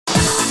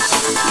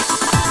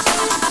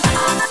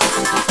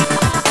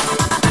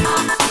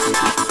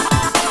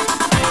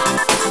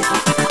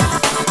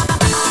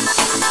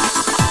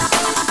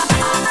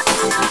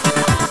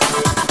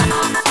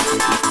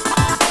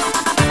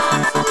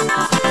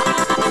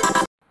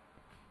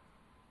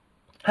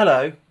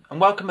Hello,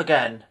 and welcome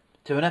again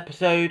to an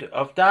episode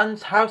of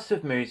Dan's House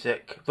of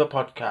Music, the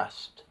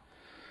podcast.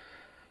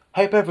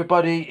 Hope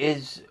everybody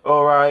is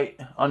alright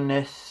on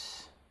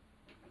this.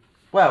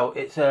 Well,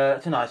 it's a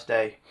nice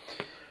day.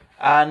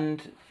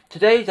 And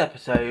today's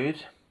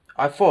episode,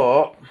 I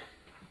thought,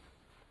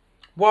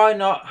 why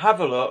not have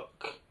a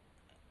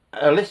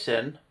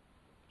listen,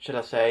 should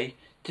I say,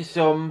 to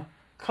some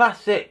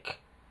classic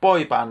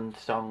boy band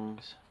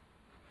songs.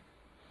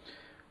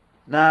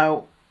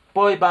 Now,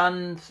 boy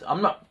bands,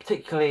 I'm not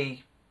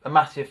particularly a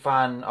massive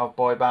fan of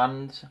boy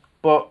bands,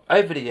 but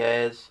over the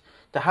years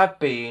there have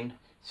been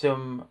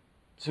some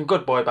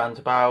good boy bands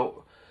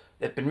about.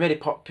 They've been really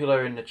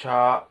popular in the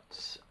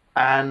charts,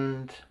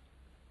 and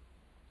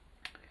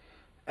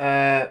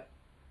there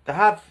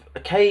have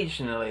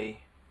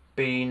occasionally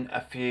been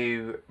a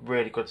few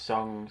really good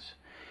songs.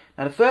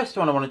 Now the first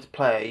one I wanted to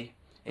play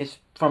is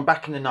from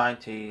back in the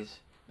 90s,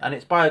 and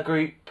it's by a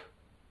group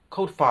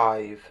called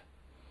Five.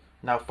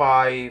 Now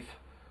Five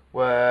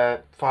were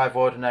five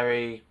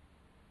ordinary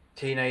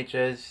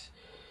teenagers,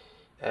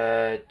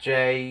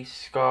 Jay,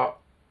 Scott,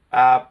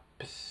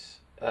 Abs,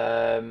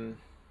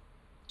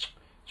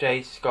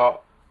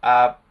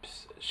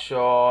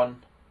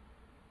 Sean,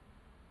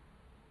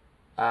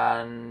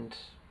 and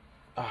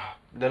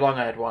the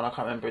long-haired one, I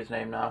can't remember his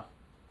name now.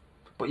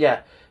 But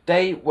yeah,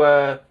 they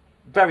were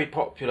very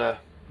popular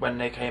when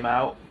they came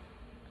out,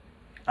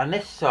 and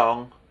this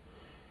song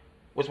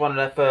was one of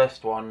their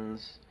first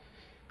ones,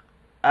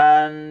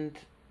 and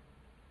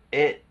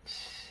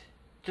it's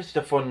just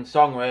a fun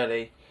song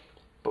really.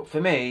 But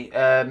for me,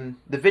 the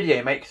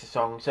video makes the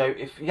song. So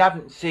if you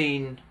haven't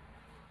seen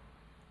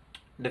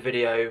the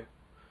video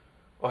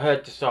or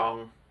heard the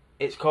song,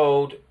 it's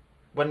called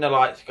When the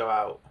Lights Go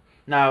Out.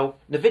 Now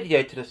the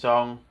video to the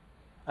song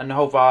and the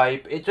whole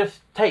vibe, it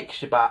just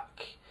takes you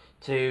back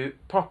to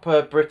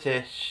proper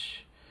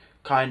British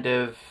kind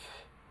of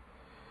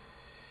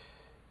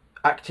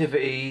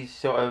activities,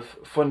 sort of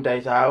fun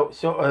days out,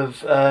 sort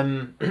of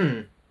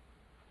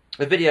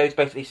the video is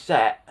basically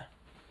set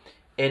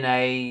in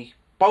a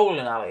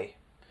bowling alley.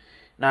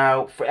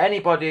 Now, for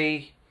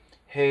anybody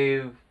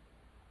who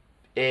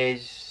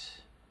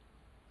is,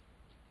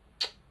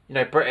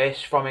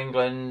 British, from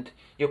England,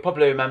 you'll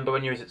probably remember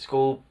when you was at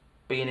school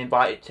being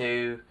invited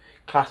to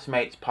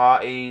classmates'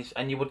 parties,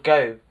 and you would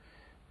go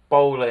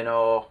bowling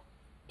or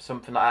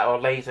something like that,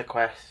 or Laser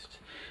Quest,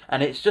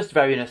 and it's just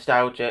very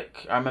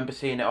nostalgic. I remember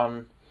seeing it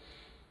on,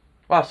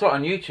 I saw it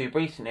on YouTube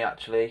recently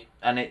actually,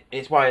 and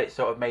it's why it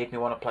sort of made me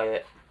want to play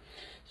it.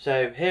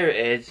 So here it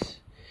is.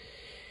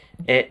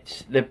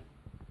 It's the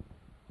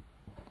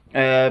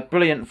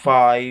Brilliant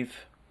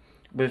Five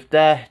with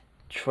their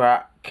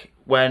track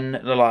When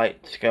the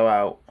Lights Go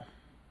Out.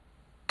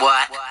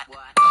 What?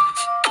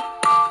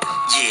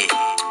 Yeah.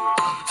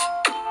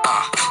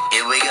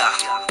 Here we go.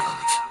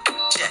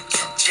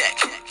 Check.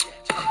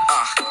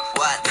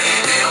 What?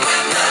 Baby,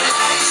 when the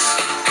lights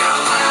go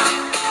out.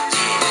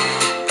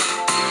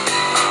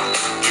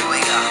 Here we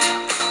go.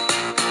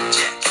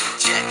 Check.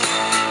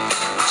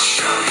 I'll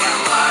show you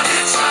what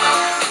it's all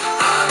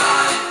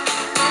about.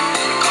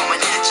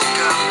 Going at you,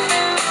 girl.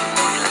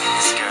 Oh, you like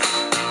this, girl?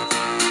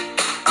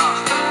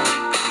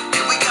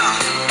 Here we go.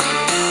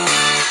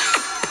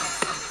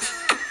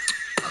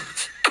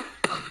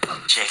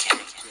 Check it.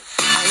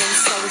 I am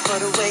sorry for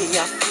the way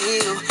I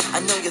feel. I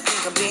know you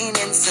think I'm being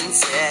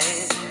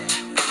insincere.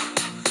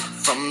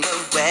 From the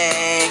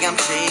way I'm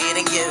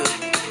treating you,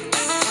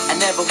 I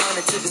never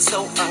wanted to be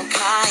so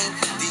unkind.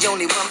 The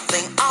only one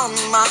thing on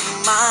my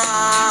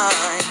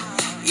mind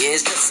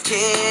is just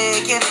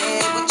kicking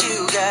it with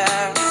you,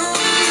 girl.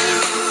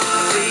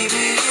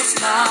 Baby, it's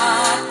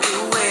not the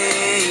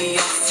way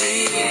I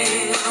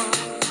feel.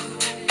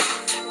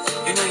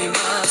 You know you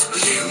must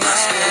believe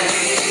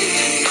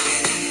me.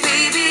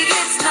 Baby,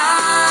 it's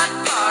not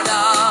part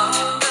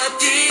of the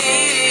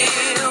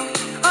deal.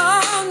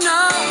 Oh, no.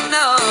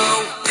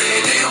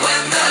 Baby,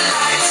 when the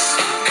lights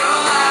go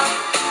out,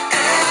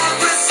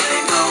 every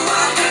single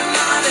word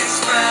cannot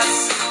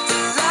express the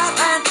love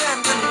and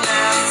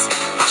tenderness.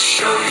 I'll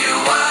show you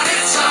what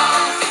it's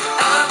all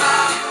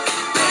about.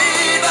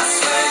 Babe, I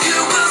swear you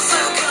will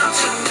still come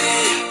to me.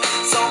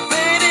 So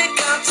baby,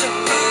 come to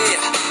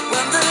me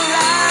when the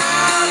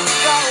lights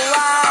go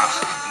out.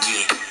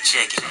 Yeah,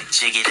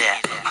 check it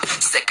out.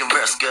 Second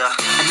verse, girl.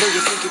 I know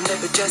you think you're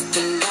never just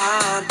a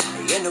line.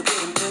 You know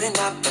I'm putting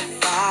up a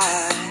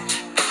fight.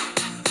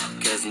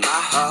 Cause my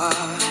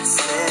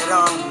heart's set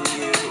on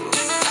you.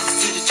 I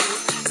see the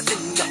truth that's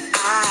in your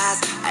eyes.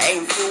 I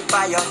ain't fooled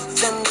by your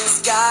thin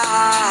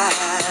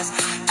disguise.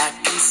 I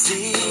can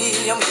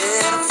see I'm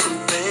getting from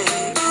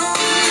babe.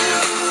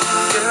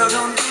 Girl,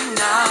 don't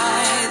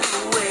deny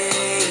the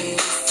way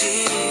you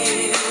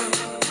feel.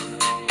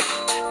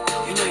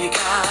 You know you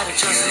gotta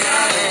trust me.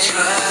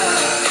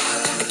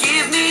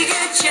 Give me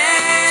a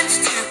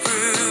chance to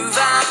prove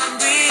I'm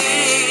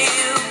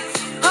real.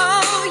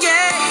 Oh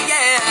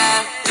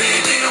yeah.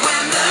 Baby,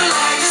 when the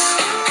lights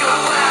go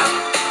out,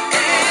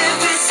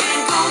 every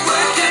single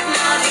word could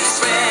not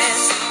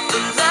express the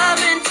love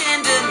and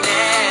tenderness.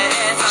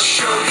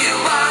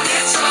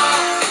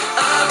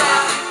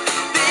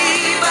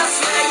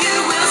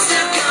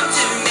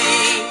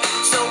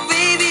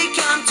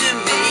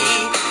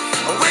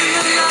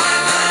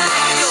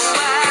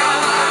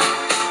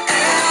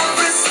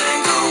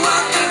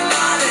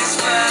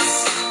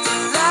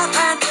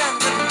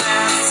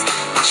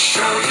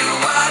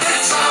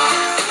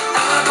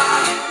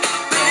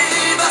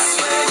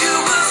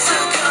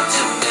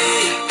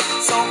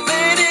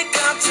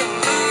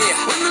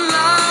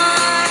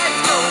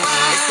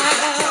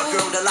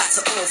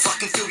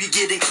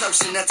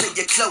 lotion, I take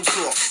your clothes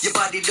off. Your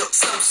body looks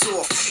so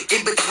soft.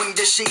 In between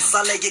the sheets,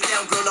 I lay it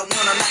down, girl. I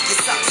wanna knock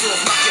your socks off,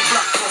 knock your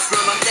block off,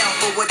 girl. I'm down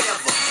for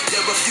whatever.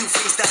 There are few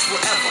things that's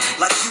forever.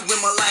 Like you in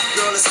my life,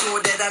 girl, it's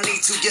more that I need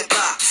to get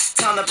by.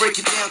 Time to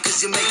break it down, cause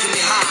you're making me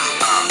high.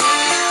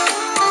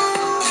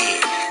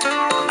 Yeah,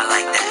 I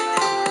like that.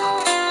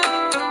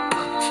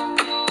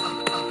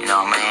 You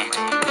know what I mean?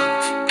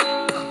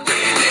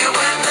 Baby,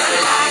 when the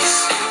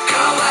lights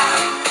go out,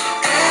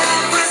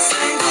 every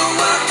single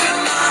word can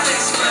not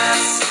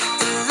express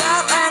the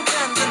love and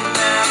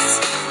tenderness.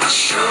 I'll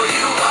show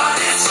you what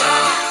it's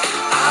all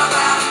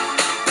about.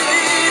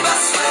 Babe, I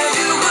swear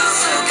you will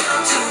still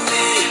come to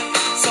me.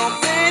 So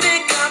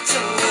baby, come to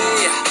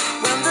me.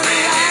 When the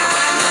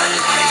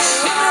lights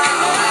go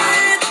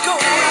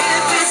out,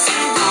 every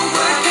single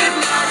word can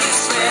not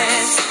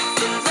express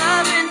the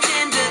love and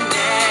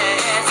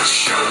tenderness. I'll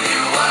show you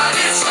what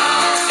it's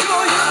all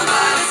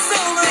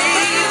about.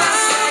 Babe, I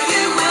swear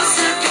you will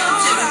still come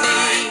to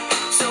me.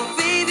 So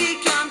baby,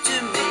 come to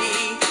me.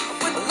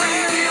 When the lights go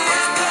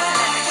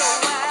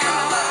out,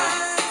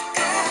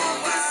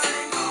 every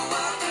single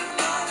word can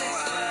not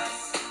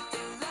express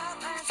the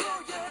love and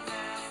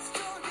tenderness.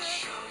 I'll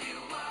show you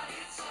what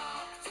it's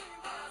all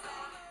about.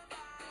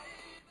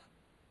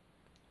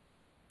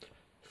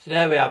 So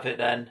there we have it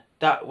then.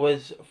 That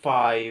was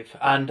 5.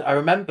 And I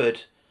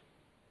remembered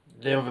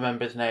the other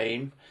member's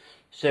name.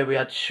 So we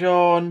had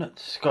Sean,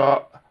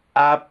 Scott,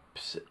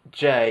 Abs,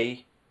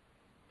 Jay,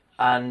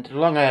 and the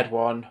long-haired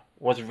one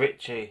was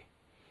Richie.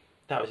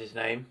 That was his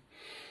name.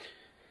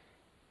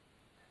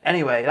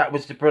 Anyway, that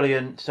was the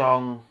brilliant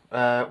song,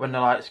 When the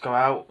Lights Go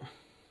Out.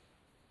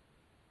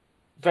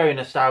 Very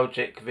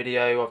nostalgic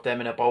video of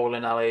them in a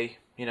bowling alley.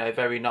 You know,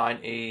 very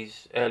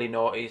 90s, early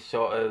noughties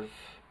sort of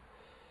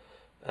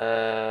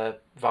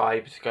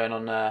vibes going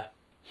on there.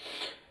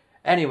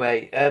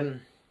 Anyway,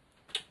 I'm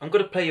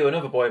going to play you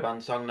another boy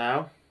band song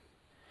now.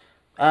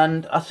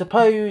 And I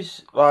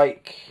suppose,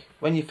 like,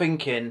 when you're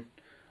thinking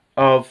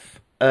of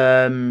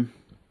boy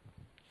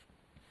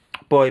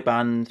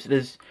bands,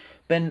 there's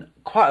been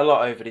quite a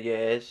lot over the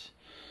years.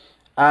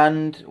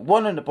 And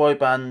one of the boy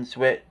bands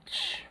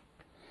which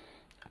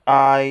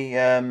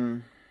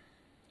I'm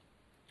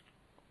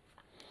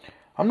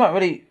not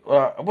really,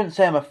 well, I wouldn't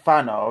say I'm a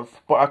fan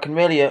of, but I can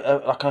really,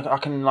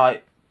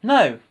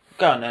 no,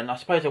 go on then, I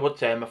suppose I would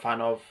say I'm a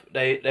fan of.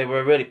 They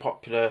were really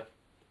popular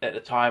at the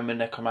time when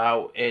they come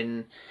out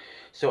in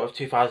sort of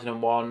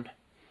 2001,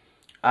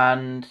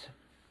 and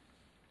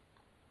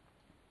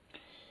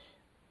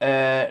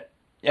they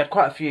had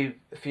quite a few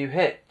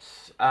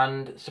hits,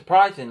 and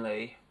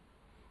surprisingly,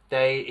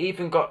 they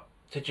even got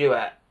to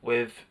duet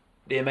with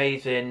the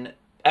amazing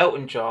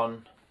Elton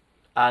John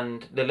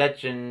and the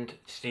legend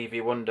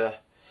Stevie Wonder.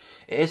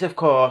 It is, of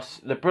course,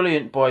 the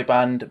brilliant boy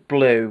band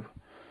Blue,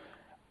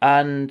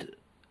 and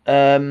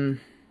they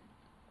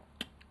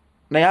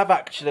have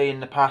actually in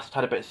the past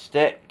had a bit of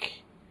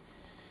stick,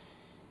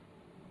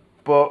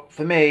 but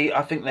for me,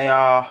 I think they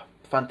are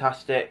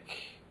fantastic.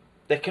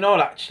 They can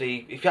all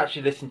actually, if you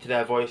actually listen to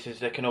their voices,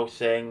 they can all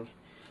sing.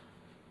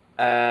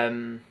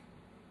 They've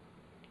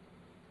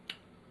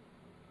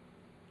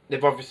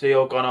obviously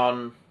all gone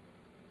on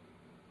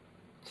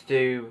to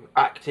do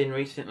acting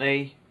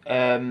recently.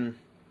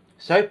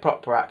 Soap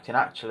opera acting,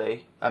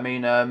 actually. I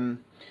mean,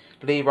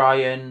 Lee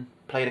Ryan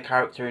played a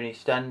character in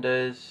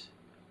EastEnders.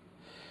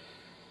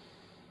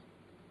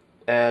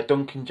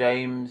 Duncan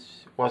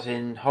James was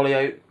in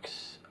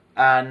Hollyoaks,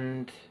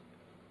 and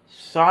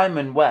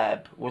Simon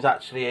Webbe was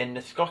actually in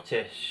the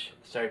Scottish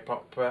soap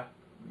opera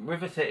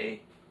River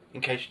City,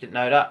 in case you didn't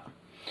know that.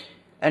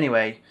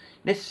 Anyway,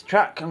 this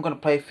track I'm going to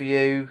play for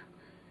you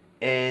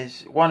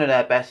is one of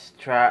their best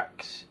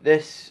tracks.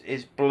 This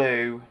is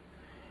Blue,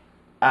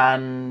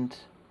 and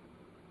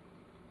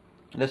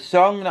the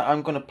song that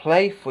I'm going to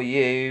play for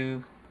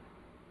you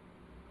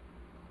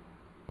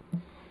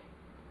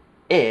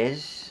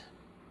is,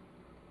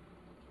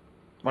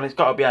 well, it's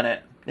got to be on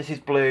it. This is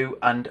Blue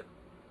and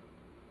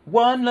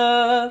One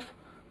Love.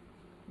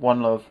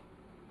 One Love.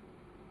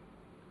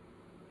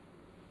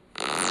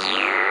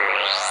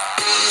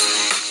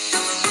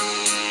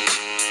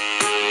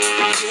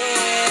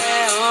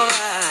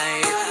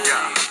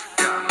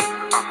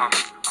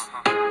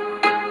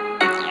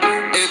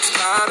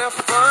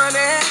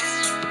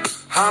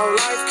 How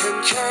life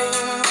can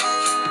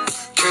change,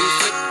 can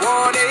flip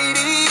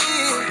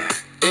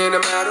 180 in a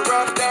matter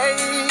of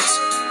days.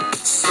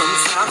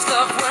 Sometimes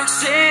love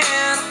works in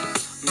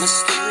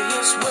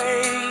mysterious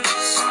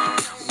ways.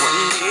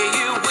 One day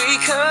you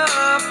wake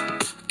up,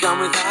 gone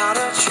without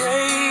a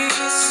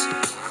trace.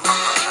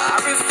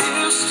 I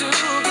refuse to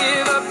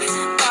give up,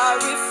 I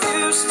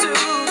refuse to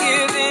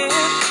give in.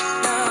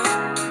 Now,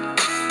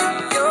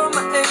 you're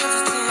my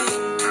everything.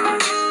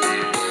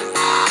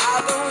 I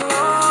don't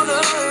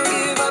wanna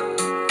give up,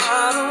 I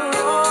don't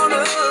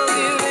wanna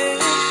give in.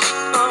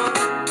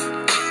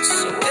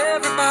 So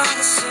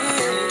everybody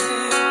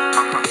sing.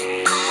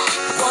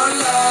 One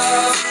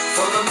love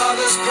for the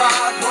mother's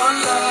pride, one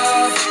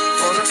love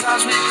for the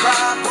times we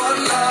cried,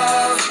 one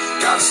love,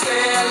 gotta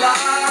stay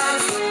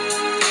alive.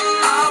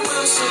 I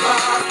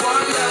survive.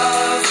 One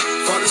love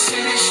for the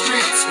city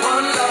streets.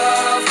 One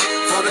love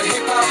for the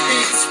hip hop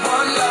beats.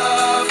 One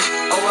love.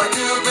 Oh, I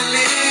do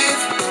believe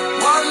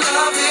one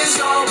love is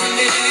all we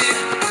need.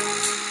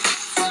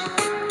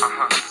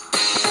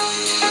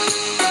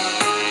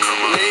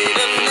 Late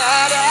at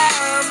night,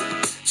 I'm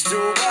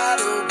still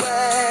wide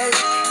awake.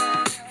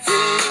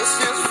 This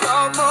is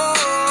far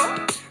more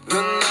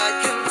than I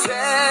can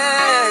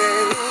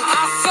take.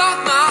 I thought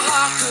my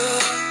heart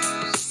could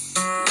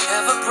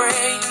never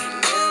break.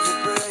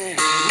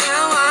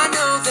 Now I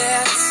know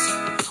that's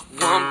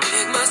one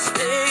big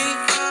mistake.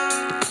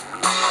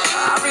 I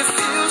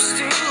refuse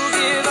to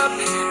give up.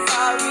 I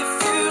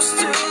refuse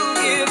to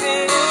give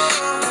in.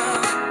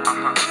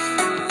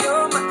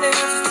 You're my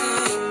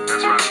everything.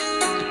 That's right.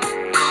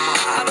 I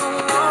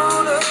don't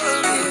wanna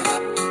give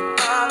up.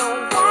 I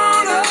don't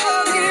wanna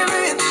give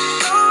in.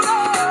 No, no.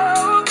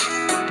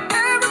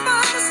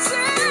 Everybody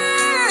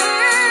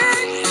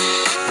sing.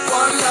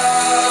 One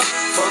love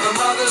for the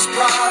mother's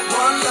pride.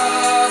 One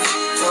love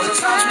for the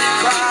times we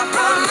cried.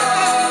 One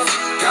love,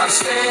 gotta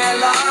stay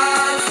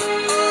alive.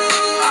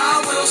 I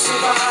will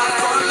survive.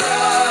 One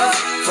love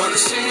for the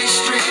city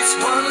streets.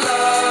 One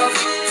love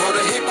for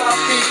the hip hop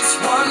beats.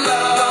 One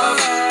love.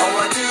 Oh,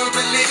 I do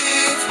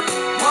believe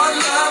one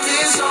love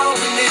is all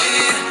we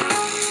need.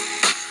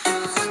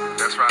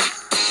 That's right.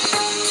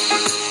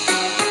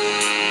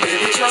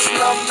 Baby, just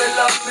love me,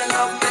 love me,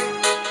 love me.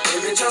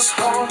 Baby, just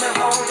hold me,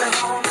 hold me,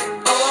 hold me.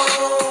 Oh,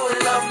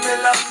 love me,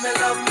 love me,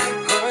 love me.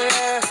 Oh,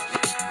 yeah.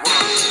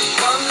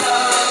 One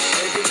love.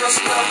 Baby, just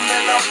love me,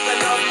 love me,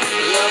 love me.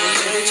 Love me,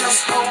 baby,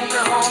 just hold me,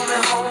 hold me,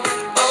 hold me.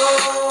 Oh,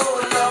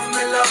 love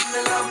me, love me,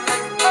 love me.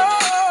 Oh.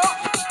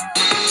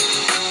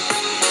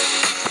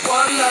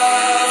 One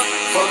love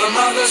for the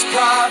mother's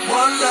pride.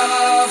 One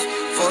love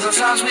for the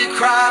times we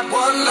cried.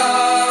 One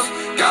love,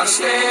 gotta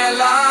stay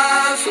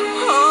alive.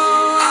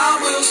 Oh, I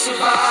will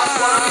survive.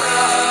 One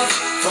love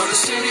for the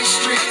city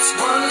streets.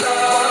 One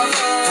love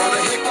for the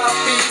hip hop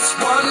beats.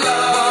 One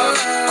love.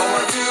 Oh,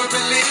 I do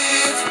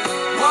believe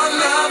one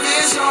love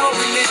is all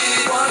we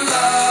need. One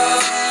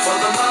love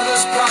for the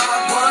mother's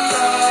pride. One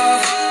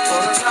love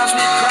for the times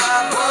we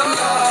cried. One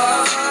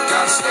love,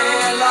 gotta stay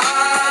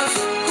alive.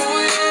 Oh,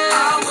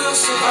 yeah, I will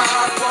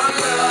survive. One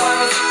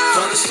love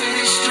for the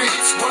city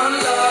streets. One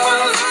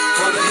love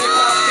for the hip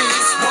hop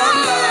beats. One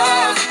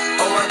love.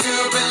 Oh, I do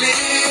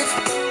believe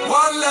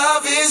one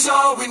love is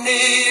all we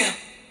need.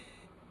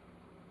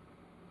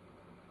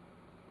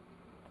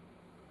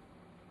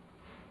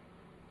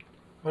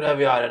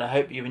 Whatever you are, and I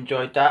hope you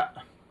enjoyed that.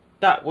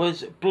 That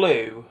was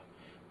Blue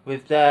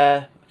with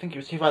their, I think it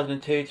was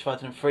 2002,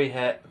 2003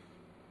 hit,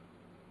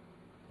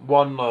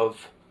 One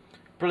Love.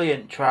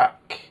 Brilliant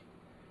track.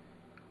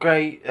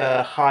 Great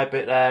high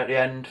bit there at the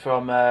end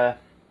from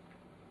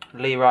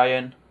Lee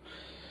Ryan.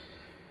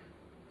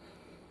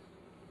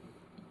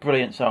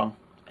 Brilliant song.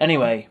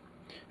 Anyway,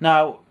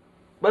 now,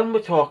 when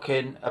we're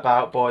talking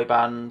about boy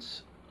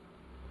bands,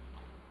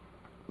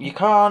 you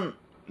can't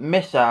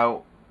miss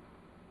out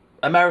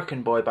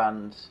American boy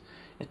bands.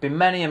 There's been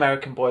many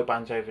American boy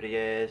bands over the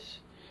years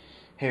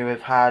who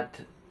have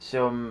had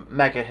some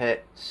mega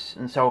hits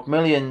and sold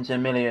millions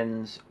and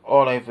millions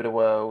all over the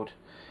world.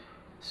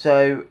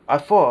 So I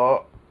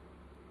thought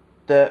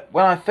that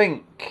when I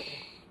think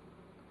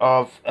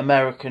of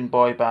American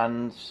boy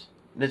bands,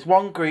 there's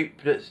one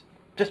group that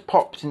just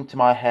pops into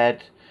my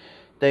head.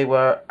 They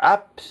were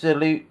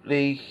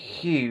absolutely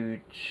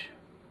huge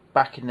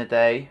back in the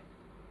day.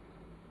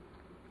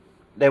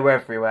 They were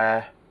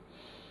everywhere.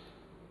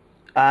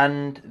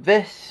 And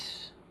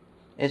this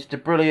is the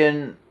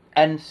brilliant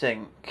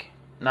NSYNC.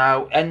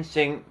 Now,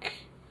 NSYNC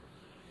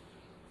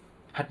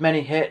had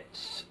many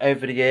hits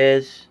over the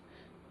years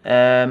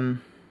when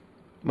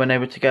they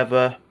were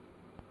together.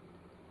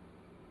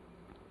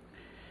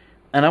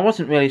 And I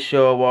wasn't really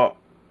sure what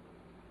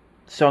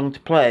song to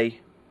play,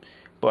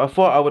 but I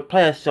thought I would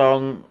play a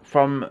song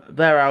from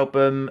their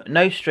album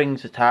No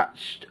Strings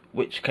Attached,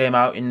 which came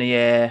out in the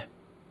year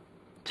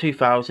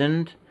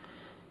 2000.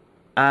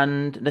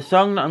 And the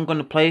song that I'm going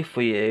to play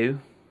for you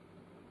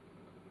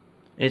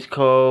is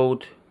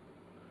called...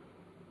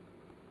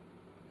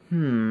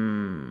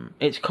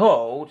 It's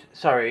called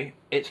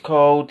It's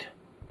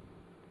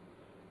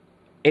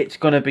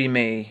Gonna Be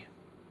Me.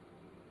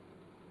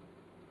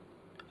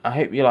 I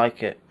hope you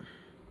like it.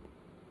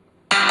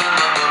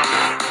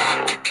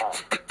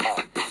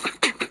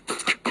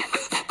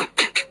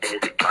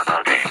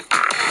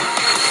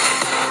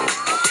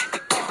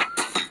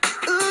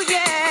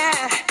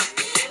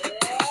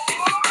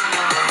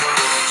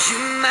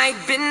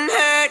 Been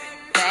hurt,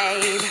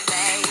 babe.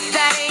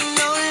 That ain't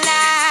no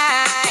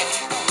lie.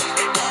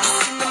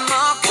 Seen them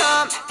all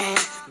come and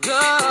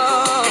go.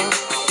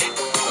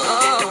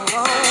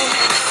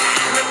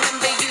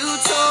 Remember you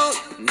told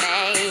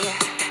me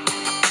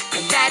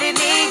that it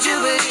made you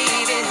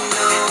believe in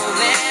no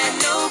man,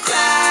 no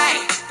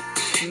cry.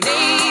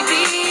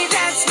 Maybe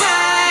that's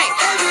why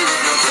every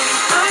little thing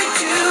I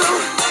do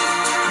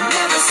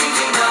never seems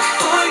enough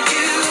for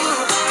you.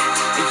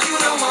 You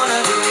don't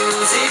wanna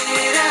lose it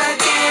again.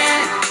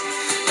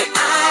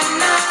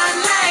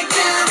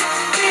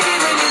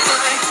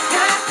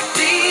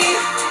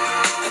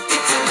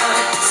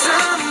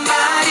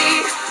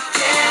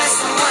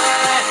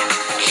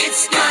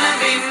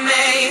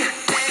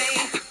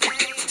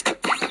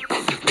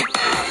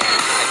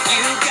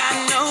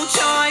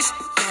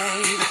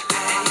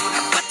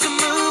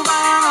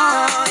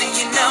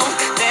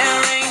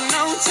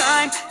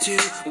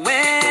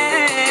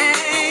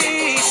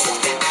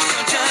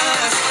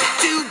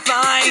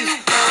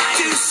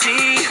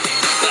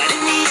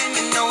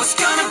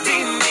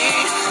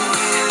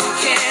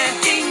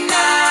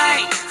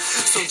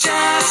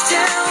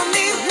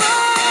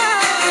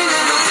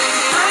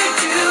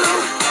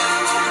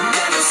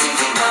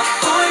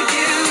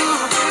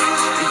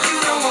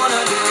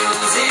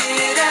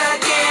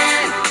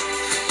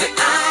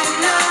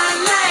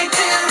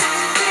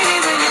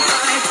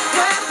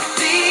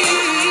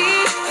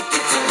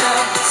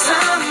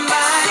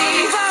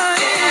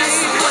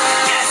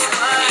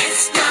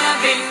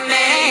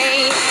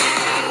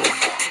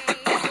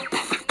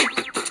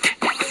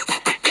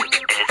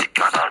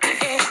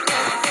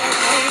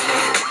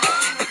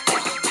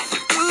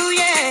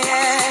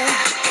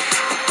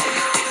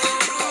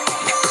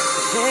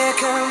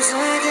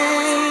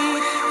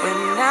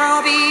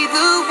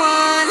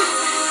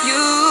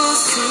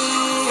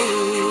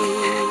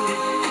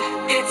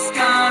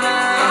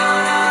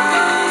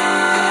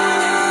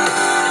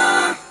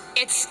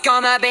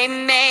 wanna be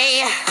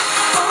me.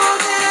 All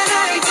that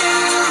I do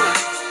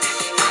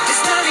is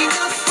not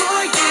enough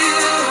for you.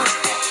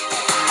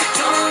 I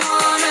don't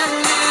wanna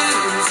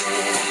lose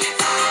it,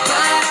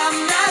 but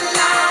I'm not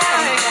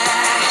like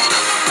that.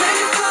 When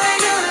you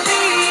finally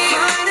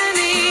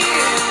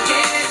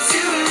get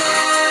to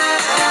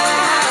love,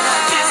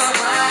 guess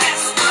what?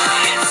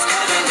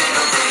 Every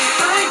little thing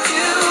I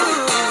do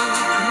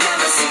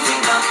never seems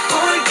enough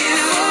for you.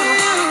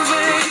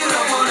 You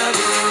don't wanna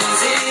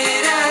lose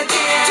it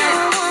again.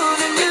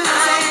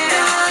 I'm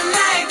not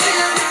like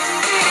them.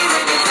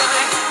 When you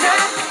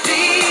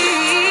finally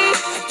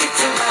get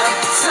to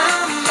love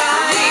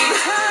somebody,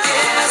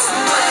 guess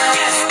what?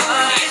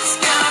 It's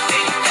gonna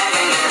be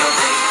every little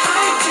thing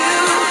I do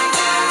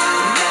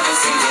never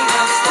seems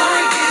enough for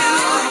you.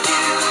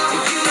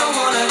 You don't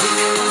wanna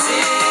lose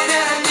it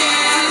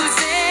again.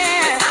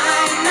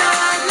 I'm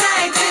not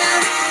like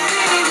them.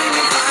 When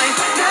you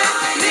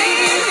finally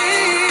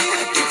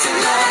get to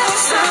love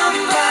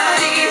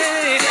somebody,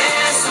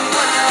 guess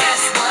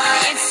what?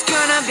 It's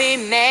gonna be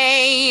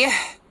me.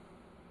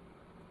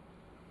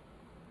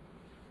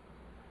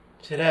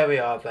 So there we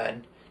are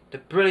then. The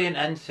brilliant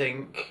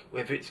NSYNC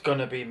with It's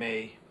Gonna Be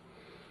Me.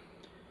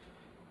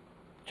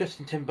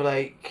 Justin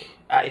Timberlake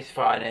at his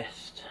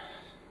finest.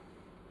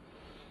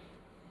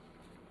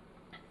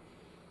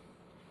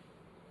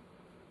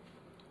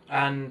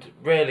 And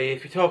really,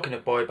 if you're talking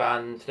of boy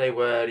bands, they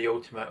were the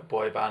ultimate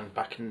boy band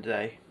back in the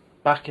day.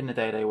 Back in the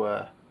day they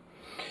were.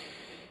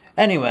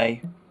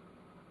 Anyway,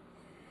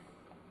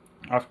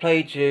 I've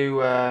played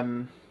you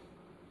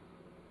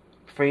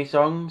 3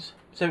 songs.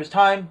 So it's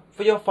time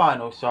for your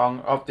final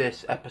song of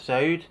this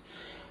episode.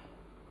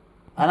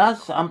 And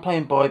as I'm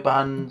playing boy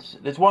bands,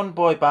 there's one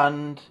boy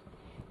band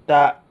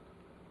that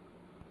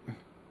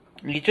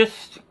you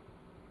just,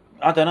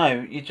 I don't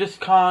know, you just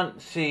can't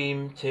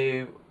seem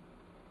to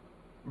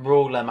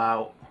rule them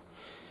out.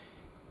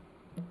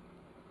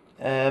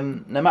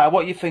 No matter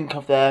what you think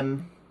of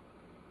them,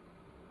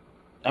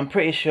 I'm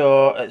pretty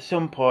sure at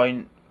some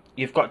point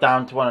you've got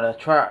down to one of their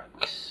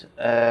tracks.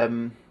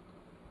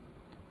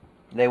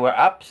 They were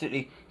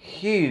absolutely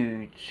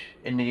huge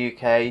in the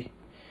UK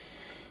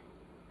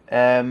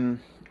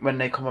when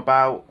they come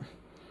about.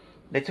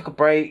 They took a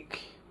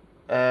break,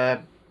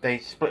 they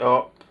split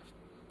up,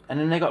 and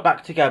then they got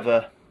back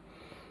together.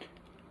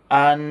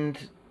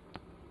 And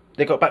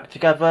they got back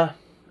together,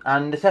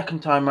 and the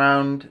second time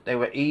round they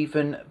were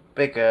even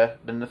bigger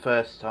than the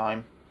first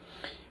time.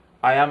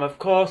 I am of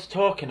course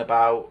talking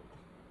about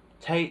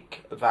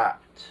Take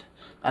That.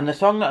 And the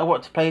song that I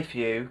want to play for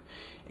you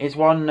is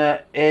one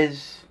that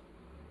is,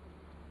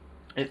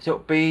 it's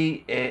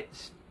upbeat,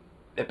 it's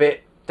a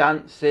bit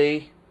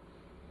dancey,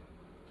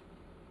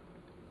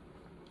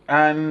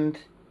 and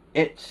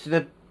it's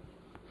the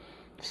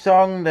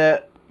song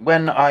that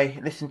when I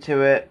listen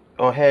to it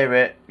or hear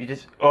it, you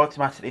just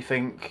automatically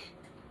think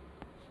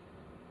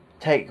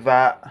Take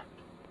That.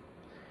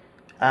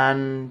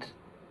 And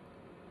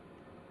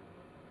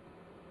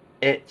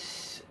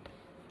it's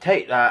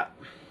Take That,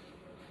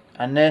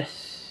 and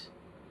this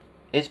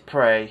is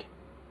Pray.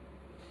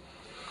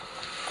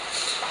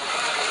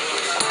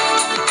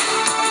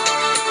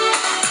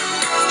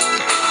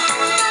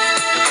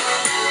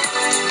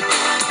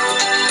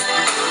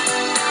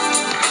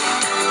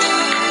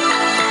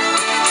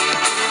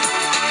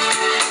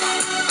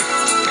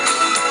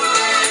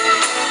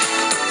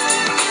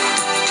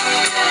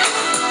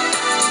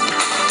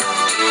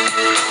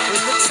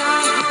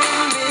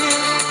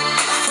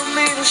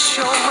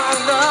 Show my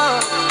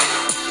love,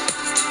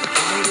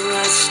 later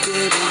I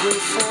stayed away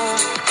from,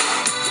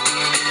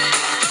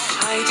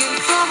 hiding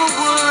from a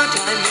word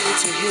I need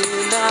to hear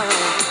now.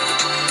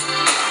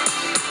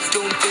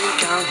 Don't think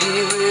I'll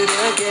hear it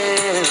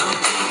again.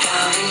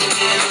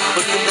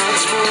 But the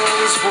nights were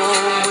always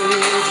warm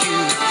with you,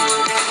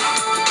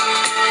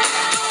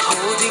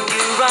 holding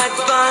you right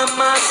by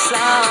my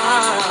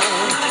side.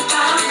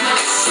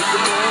 But the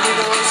morning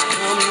always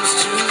comes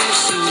too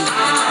soon.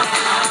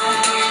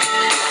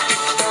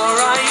 Before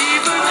I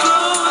even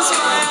close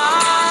my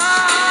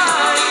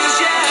eyes,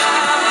 yeah.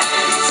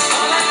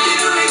 All I do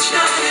each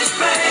night is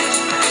pray.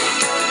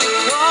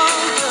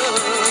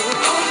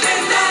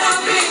 Hoping that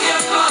I'll be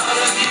a part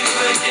of you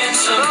again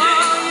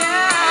someday.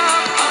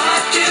 All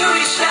I do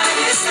each night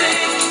is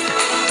think.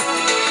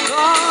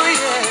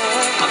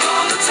 Of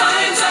all the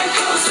times I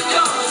close the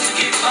door to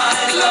keep my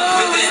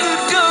love within.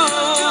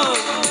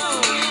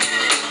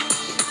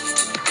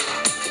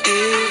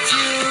 If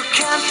you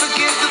can't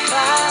forgive the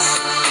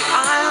past,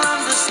 I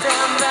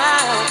understand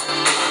that.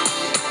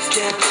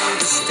 Can't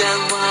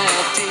understand why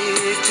I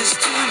did this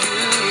to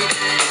you.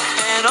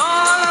 And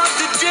all of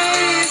the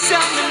days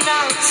and the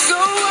nights, so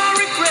I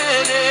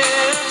regret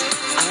it.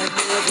 I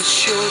never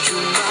showed you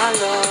my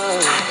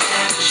love.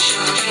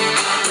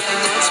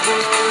 That's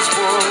what I was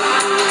born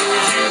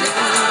with you.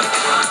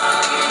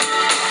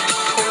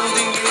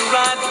 Holding you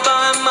right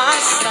by my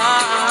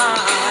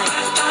side.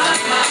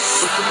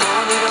 But the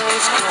morning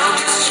always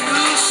comes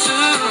too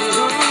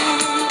soon.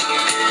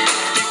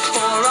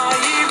 Before I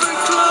even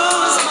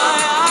close my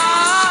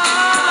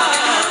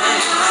eyes,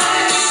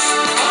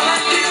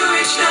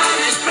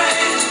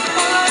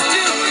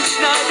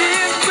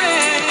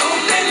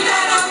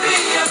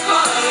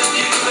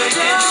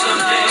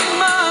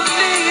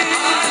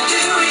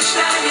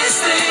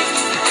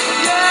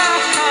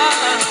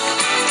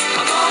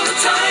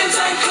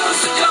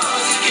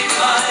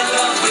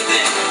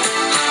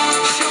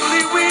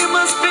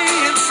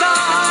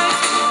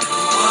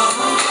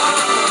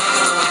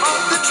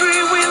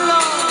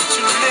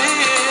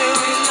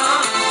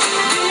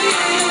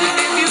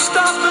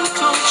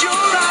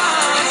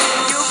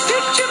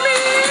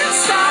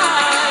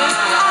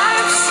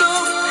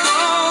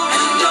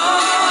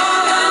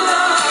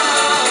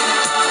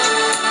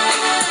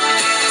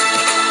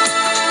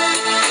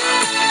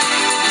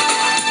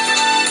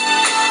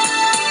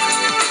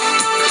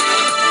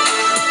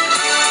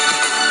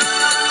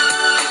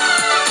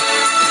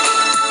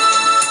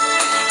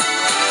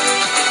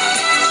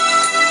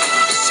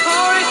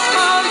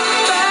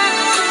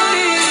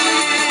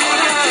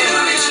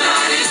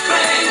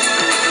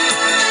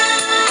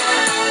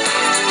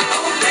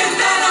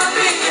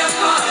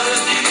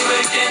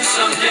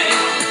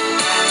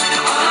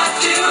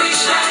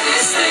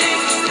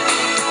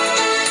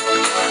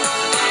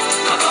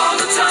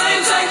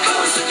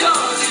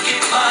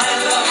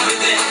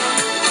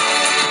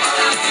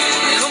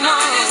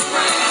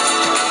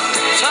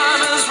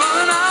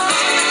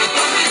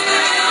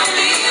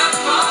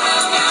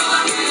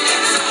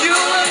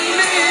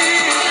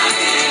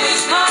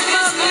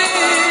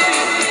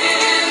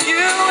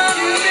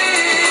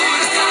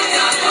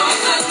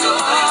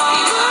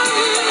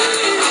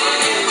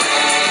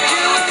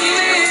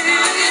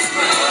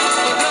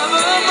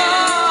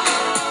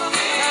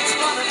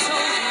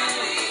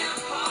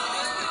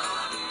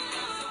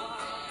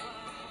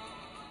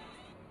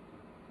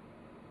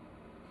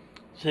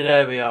 So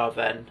there we are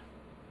then.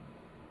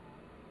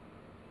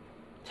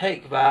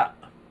 Take That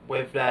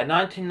with their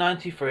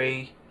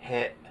 1993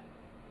 hit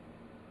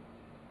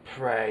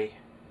Pray.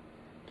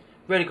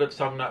 Really good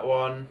song, that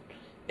one.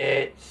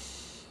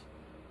 It's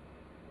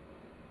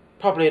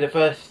probably the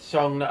first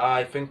song that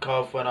I think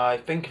of when I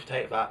think of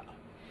Take That.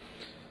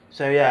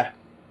 So yeah,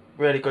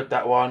 really good,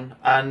 that one,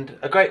 and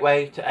a great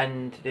way to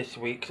end this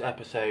week's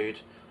episode.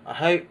 I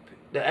hope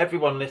that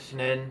everyone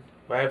listening,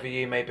 wherever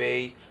you may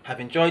be, have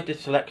enjoyed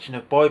this selection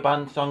of boy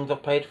band songs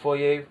I've played for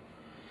you.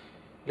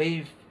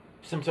 Leave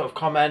some sort of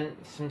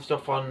comments, some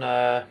stuff on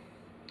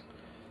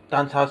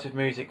Dance House with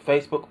Music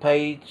Facebook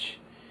page.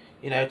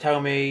 You know,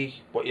 tell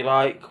me what you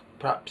like,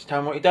 perhaps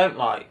tell me what you don't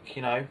like,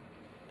 you know.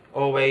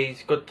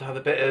 Always good to have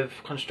a bit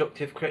of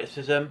constructive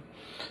criticism.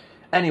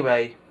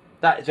 Anyway,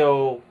 that is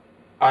all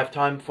I've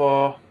time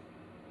for.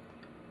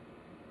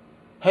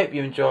 Hope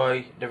you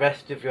enjoy the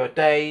rest of your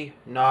day,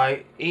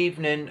 night,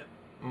 evening,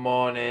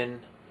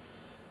 morning.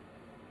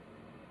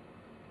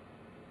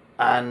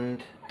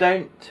 And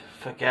don't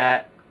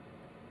forget,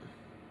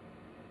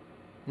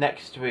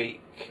 next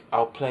week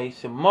I'll play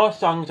some more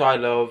songs I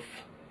love,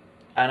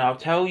 and I'll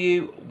tell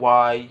you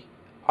why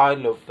I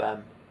love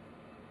them.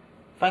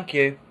 Thank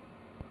you.